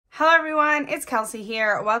Hello everyone, it's Kelsey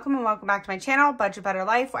here. Welcome and welcome back to my channel, Budget Better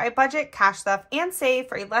Life, where I budget, cash stuff, and save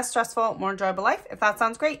for a less stressful, more enjoyable life. If that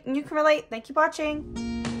sounds great and you can relate, thank you for watching.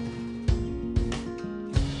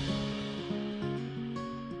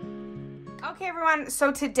 Okay everyone,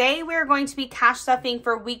 so today we're going to be cash stuffing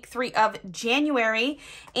for week 3 of January,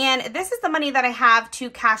 and this is the money that I have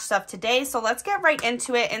to cash stuff today. So let's get right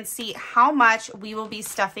into it and see how much we will be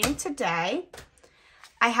stuffing today.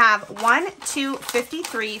 I have 1, 2,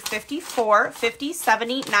 53, 54, 50,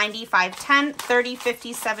 70, 90, 5, 10, 30,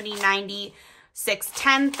 50, 70, 90, 6,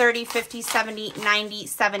 10, 30, 50, 70, 90,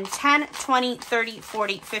 7, 10, 20, 30,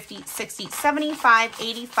 40, 50, 60, 75,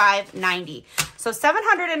 85, 90. So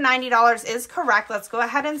 $790 is correct. Let's go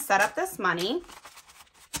ahead and set up this money.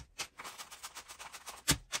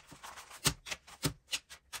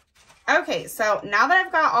 Okay, so now that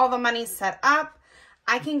I've got all the money set up,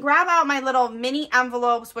 I can grab out my little mini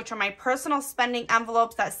envelopes, which are my personal spending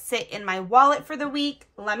envelopes that sit in my wallet for the week.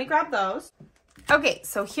 Let me grab those. Okay,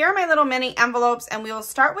 so here are my little mini envelopes, and we will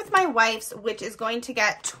start with my wife's, which is going to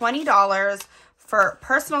get $20 for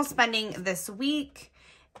personal spending this week.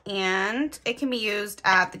 And it can be used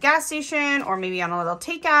at the gas station or maybe on a little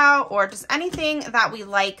takeout or just anything that we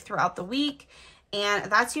like throughout the week.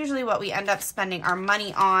 And that's usually what we end up spending our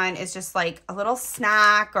money on, is just like a little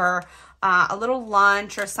snack or a little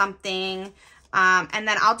lunch or something. And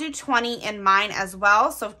then I'll do 20 in mine as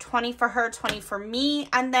well. So 20 for her, 20 for me.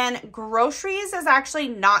 And then groceries is actually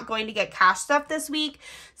not going to get cash stuff this week.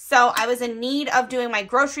 So I was in need of doing my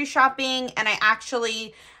grocery shopping, and I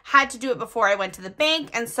actually had to do it before I went to the bank.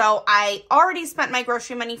 And so I already spent my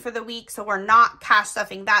grocery money for the week. So we're not cash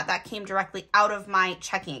stuffing that. That came directly out of my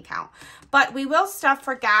checking account. But we will stuff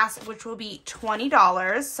for gas, which will be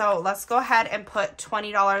 $20. So let's go ahead and put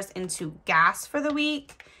 $20 into gas for the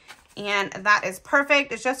week. And that is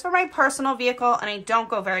perfect. It's just for my personal vehicle, and I don't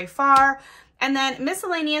go very far. And then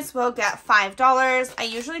miscellaneous will get $5. I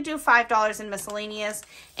usually do $5 in miscellaneous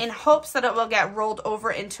in hopes that it will get rolled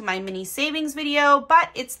over into my mini savings video, but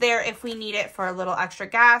it's there if we need it for a little extra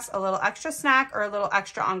gas, a little extra snack, or a little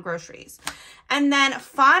extra on groceries. And then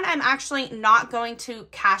fun, I'm actually not going to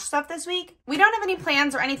cash stuff this week. We don't have any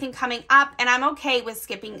plans or anything coming up, and I'm okay with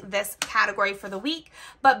skipping this category for the week.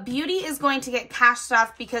 But beauty is going to get cash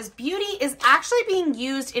stuff because beauty is actually being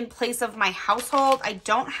used in place of my household. I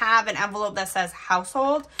don't have an envelope that says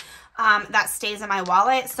household that stays in my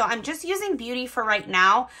wallet. So I'm just using beauty for right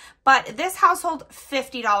now. But this household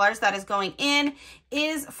 $50 that is going in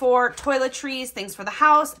is for toiletries, things for the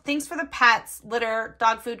house, things for the pets, litter,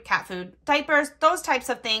 dog food, cat food, diapers, those types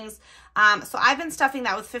of things. So I've been stuffing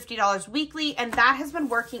that with $50 weekly, and that has been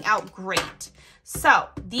working out great. So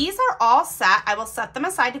these are all set. I will set them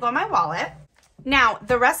aside to go in my wallet. Now,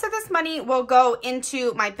 the rest of this money will go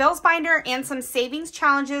into my bills binder and some savings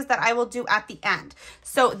challenges that I will do at the end.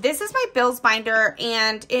 So this is my bills binder,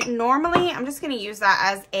 and it normally, I'm just going to use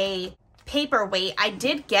that as a paperweight. I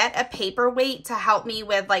did get a paperweight to help me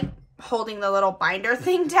with like holding the little binder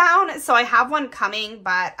thing down. So I have one coming,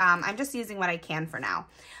 but I'm just using what I can for now.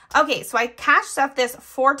 Okay, so I cash stuff this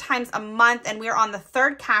 4 times a month, and we're on the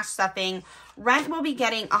 3rd cash stuffing. Rent will be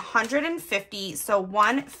getting $150, so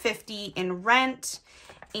 $150 in rent.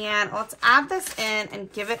 And let's add this in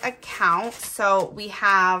and give it a count. So we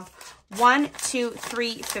have 1, 2,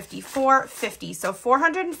 3, 54, 50. So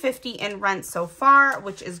 $450 in rent so far,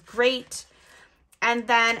 which is great. And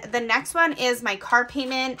then the next one is my car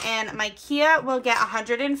payment, and my Kia will get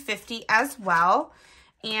 $150 as well.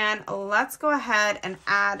 And let's go ahead and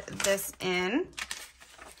add this in.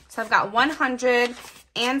 So I've got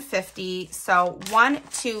 150. So 1,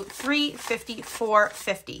 2, 3, 54,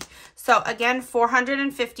 50. So again,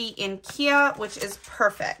 450 in Kia, which is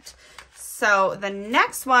perfect. So the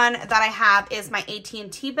next one that I have is my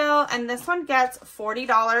AT&T bill, and this one gets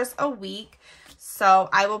 $40 a week. So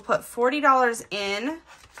I will put $40 in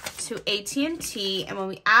to AT&T, and when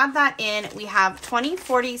we add that in, we have 20,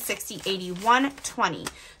 40, 60, 80, 120.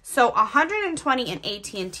 So 120 in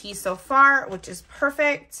AT&T so far, which is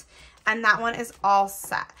perfect. And that one is all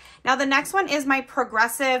set. Now the next one is my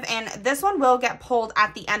Progressive, and this one will get pulled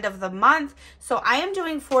at the end of the month. So I am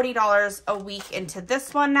doing $40 a week into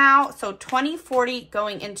this one now. So 20, 40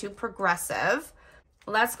 going into Progressive.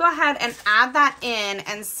 Let's go ahead and add that in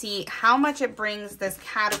and see how much it brings this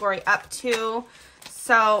category up to.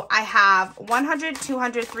 So I have 100,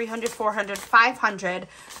 200, 300, 400, 500,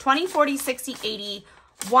 20, 40, 60, 80,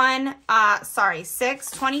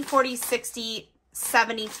 6, 20, 40, 60,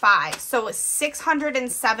 75. So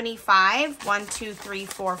 675, 1, 2, 3,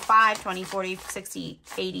 4, 5, 20, 40, 60,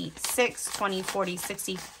 80, 6, 20, 40,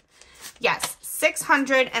 60. Yes,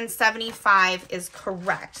 $675 is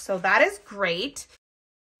correct. So that is great.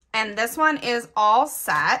 And this one is all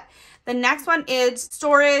set. The next one is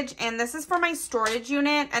storage, and this is for my storage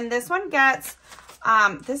unit. And this one gets,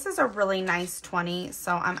 this is a really nice 20.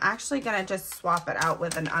 So I'm actually going to just swap it out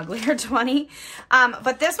with an uglier 20.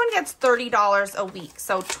 But this one gets $30 a week.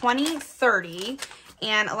 So 20, 30.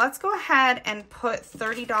 And let's go ahead and put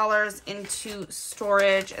 $30 into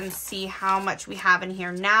storage and see how much we have in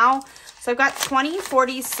here now. So I've got 20,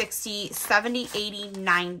 40, 60, 70, 80,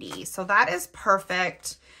 90. So that is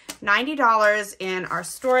perfect. $90 in our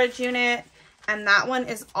storage unit, and that one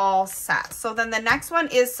is all set. So then the next one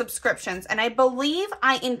is subscriptions, and I believe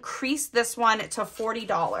I increased this one to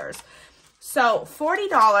 $40. So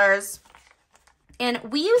 $40, and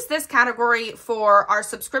we use this category for our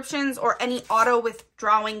subscriptions or any auto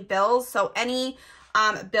withdrawing bills. So any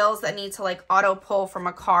bills that need to like auto pull from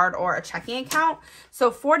a card or a checking account.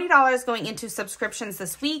 So $40 going into subscriptions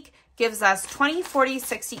this week gives us 20, 40,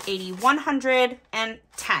 60, 80,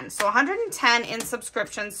 110. So 110 in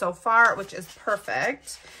subscriptions so far, which is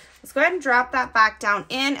perfect. Let's go ahead and drop that back down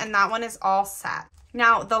in, and that one is all set.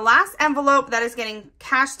 Now, the last envelope that is getting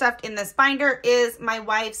cash stuffed in this binder is my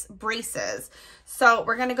wife's braces. So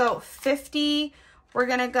we're going to go 50, we're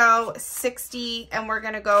going to go 60, and we're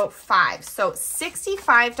going to go 5. So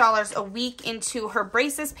 $65 a week into her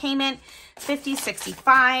braces payment, 50,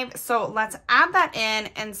 65. So let's add that in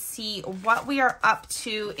and see what we are up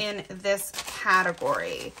to in this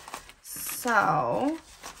category. So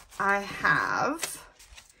I have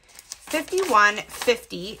 51,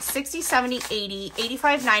 50, 60, 70, 80,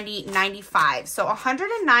 85, 90, 95. So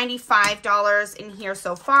 $195 in here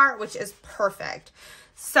so far, which is perfect.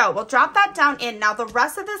 So we'll drop that down in. Now the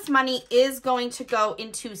rest of this money is going to go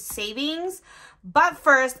into savings, but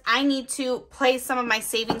first I need to play some of my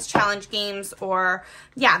savings challenge games, or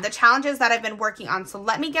yeah, the challenges that I've been working on. So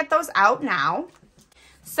let me get those out now.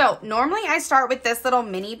 So normally I start with this little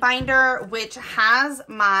mini binder, which has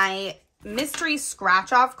my mystery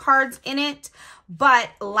scratch off cards in it. But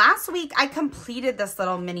last week I completed this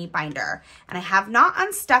little mini binder and I have not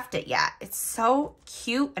unstuffed it yet. It's so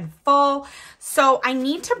cute and full. So I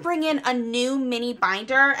need to bring in a new mini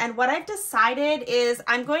binder. And what I've decided is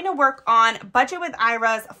I'm going to work on Budget with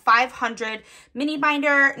Ira's 500 mini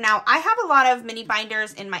binder. Now I have a lot of mini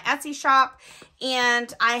binders in my Etsy shop,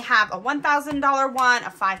 and I have a $1,000 one, a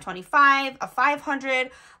 $525, a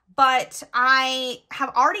 $500, but I have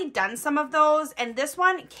already done some of those, and this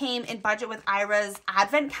one came in Budget with Ira's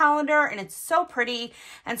advent calendar, and it's so pretty.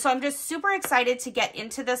 And so I'm just super excited to get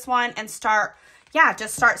into this one and start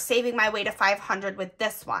saving my way to 500 with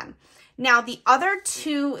this one. Now, the other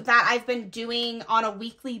two that I've been doing on a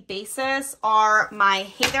weekly basis are my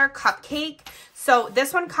Hey There Cupcake. So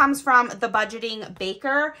this one comes from The Budgeting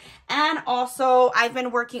Baker. And also I've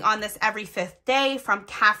been working on this every 5th day from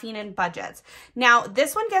Caffeine and Budgets. Now,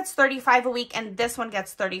 this one gets $35 a week and this one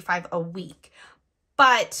gets $35 a week.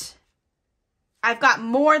 But I've got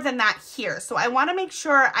more than that here. So I want to make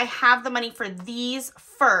sure I have the money for these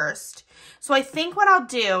first. So I think what I'll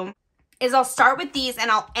do is I'll start with these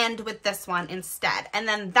and I'll end with this one instead. And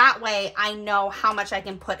then that way I know how much I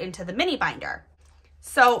can put into the mini binder.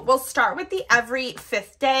 So we'll start with the every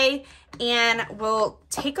 5th day, and we'll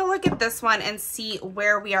take a look at this one and see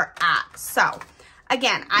where we are at. So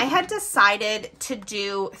again, I had decided to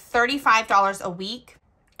do $35 a week,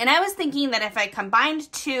 and I was thinking that if I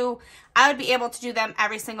combined two, I would be able to do them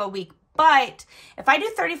every single week. But if I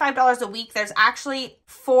do $35 a week, there's actually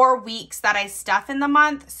 4 weeks that I stuff in the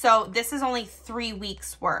month. So this is only 3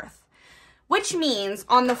 weeks worth, which means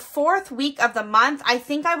on the 4th week of the month, I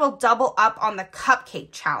think I will double up on the cupcake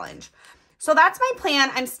challenge. So that's my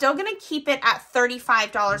plan. I'm still going to keep it at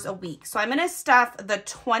 $35 a week. So I'm going to stuff the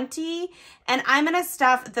 20 and I'm going to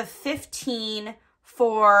stuff the 15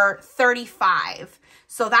 for $35.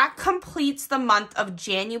 So that completes the month of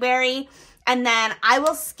January. And then I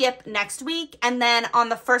will skip next week. And then on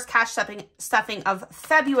the first cash stuffing of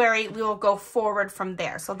February, we will go forward from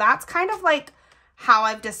there. So that's kind of like how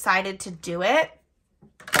I've decided to do it.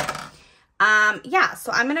 Yeah,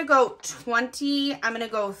 so I'm going to go 20, I'm going to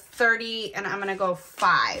go 30, and I'm going to go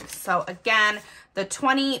 5. So again, the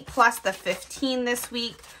 20 plus the 15 this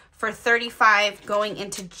week for 35 going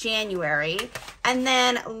into January. And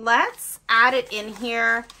then let's add it in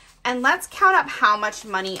here. And let's count up how much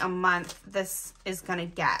money a month this is going to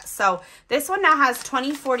get. So this one now has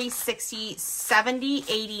 20, 40, 60, 70,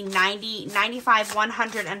 80, 90, 95,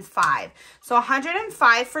 105. So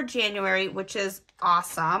 105 for January, which is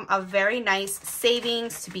awesome. A very nice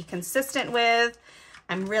savings to be consistent with.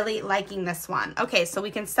 I'm really liking this one. Okay, so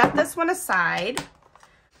we can set this one aside.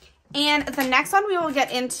 And the next one we will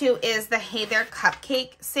get into is the Hey There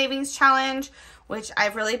Cupcake Savings Challenge, which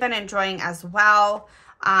I've really been enjoying as well.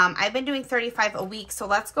 I've been doing 35 a week, so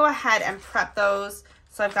let's go ahead and prep those.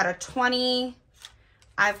 So I've got a 20,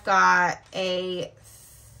 I've got a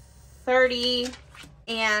 30,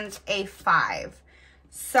 and a 5.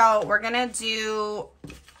 So we're gonna do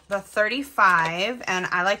the 35, and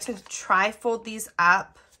I like to tri-fold these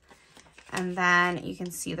up, and then you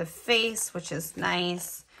can see the face, which is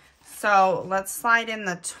nice. So let's slide in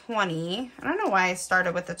the 20. I don't know why I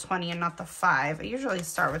started with the 20 and not the 5. I usually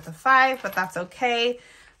start with the 5, but that's okay.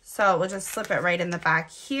 So we'll just slip it right in the back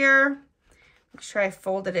here. Make sure I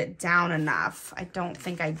folded it down enough. I don't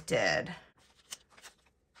think I did.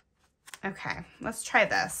 Okay, let's try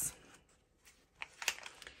this.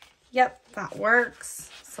 Yep, that works.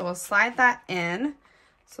 So we'll slide that in.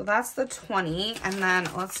 So that's the 20, and then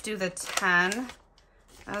let's do the 10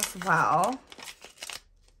 as well.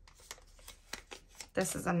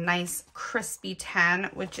 This is a nice crispy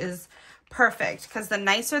 10, which is perfect because the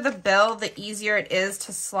nicer the bill, the easier it is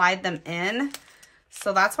to slide them in.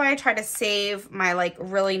 So that's why I try to save my like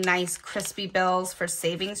really nice crispy bills for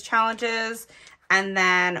savings challenges. And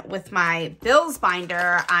then with my bills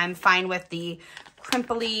binder, I'm fine with the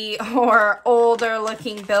crimply or older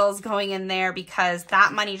looking bills going in there because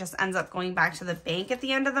that money just ends up going back to the bank at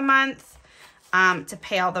the end of the month to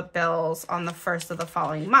pay all the bills on the first of the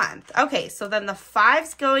following month. Okay, so then the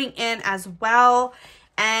 5's going in as well.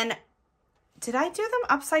 And did I do them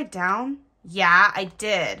upside down? Yeah, I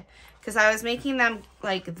did because I was making them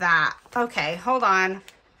like that. Okay, hold on.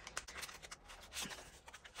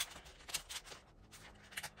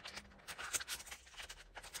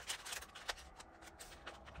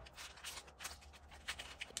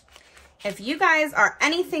 If you guys are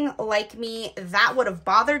anything like me, that would have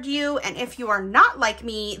bothered you. And if you are not like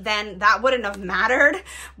me, then that wouldn't have mattered.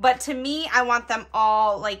 But to me, I want them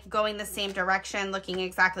all like going the same direction, looking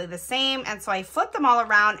exactly the same. And so I flipped them all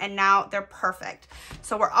around and now they're perfect.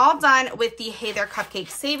 So we're all done with the Hey There Cupcake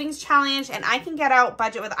Savings Challenge, and I can get out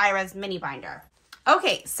Budget with Ira's mini binder.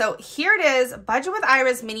 Okay, so here it is, Budget with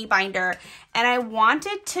Ira's mini binder, and I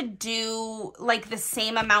wanted to do like the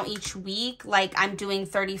same amount each week, like I'm doing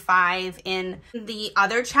 35 in the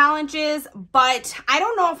other challenges, but I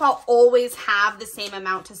don't know if I'll always have the same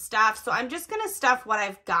amount to stuff, so I'm just gonna stuff what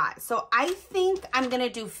I've got. So I think I'm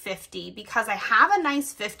gonna do 50 because I have a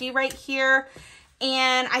nice 50 right here,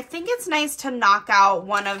 and I think it's nice to knock out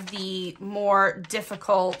one of the more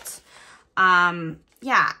difficult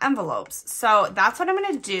envelopes. So that's what I'm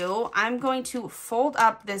going to do. I'm going to fold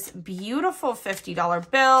up this beautiful $50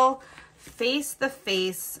 bill, face the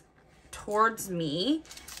face towards me,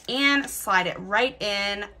 and slide it right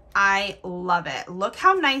in. I love it. Look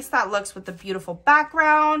how nice that looks with the beautiful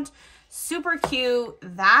background. Super cute.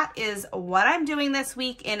 That is what I'm doing this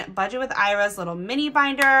week in Budget with Ira's little mini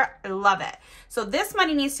binder. I love it. So this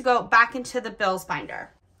money needs to go back into the bills binder.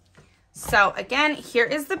 So again, here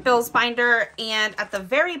is the bills binder, and at the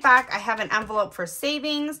very back, I have an envelope for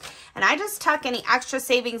savings, and I just tuck any extra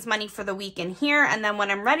savings money for the week in here, and then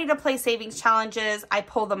when I'm ready to play savings challenges, I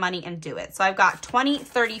pull the money and do it. So I've got $20,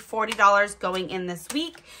 $30, $40 going in this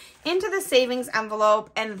week into the savings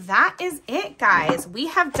envelope, and that is it, guys. We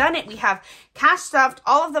have done it. We have cash stuffed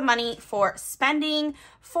all of the money for spending,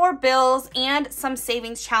 for bills, and some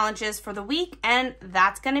savings challenges for the week, and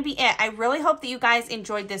that's going to be it. I really hope that you guys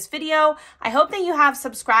enjoyed this video. I hope that you have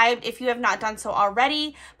subscribed if you have not done so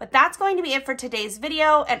already, but that's going to be it for today's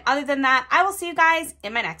video, and other than that, I will see you guys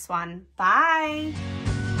in my next one. Bye!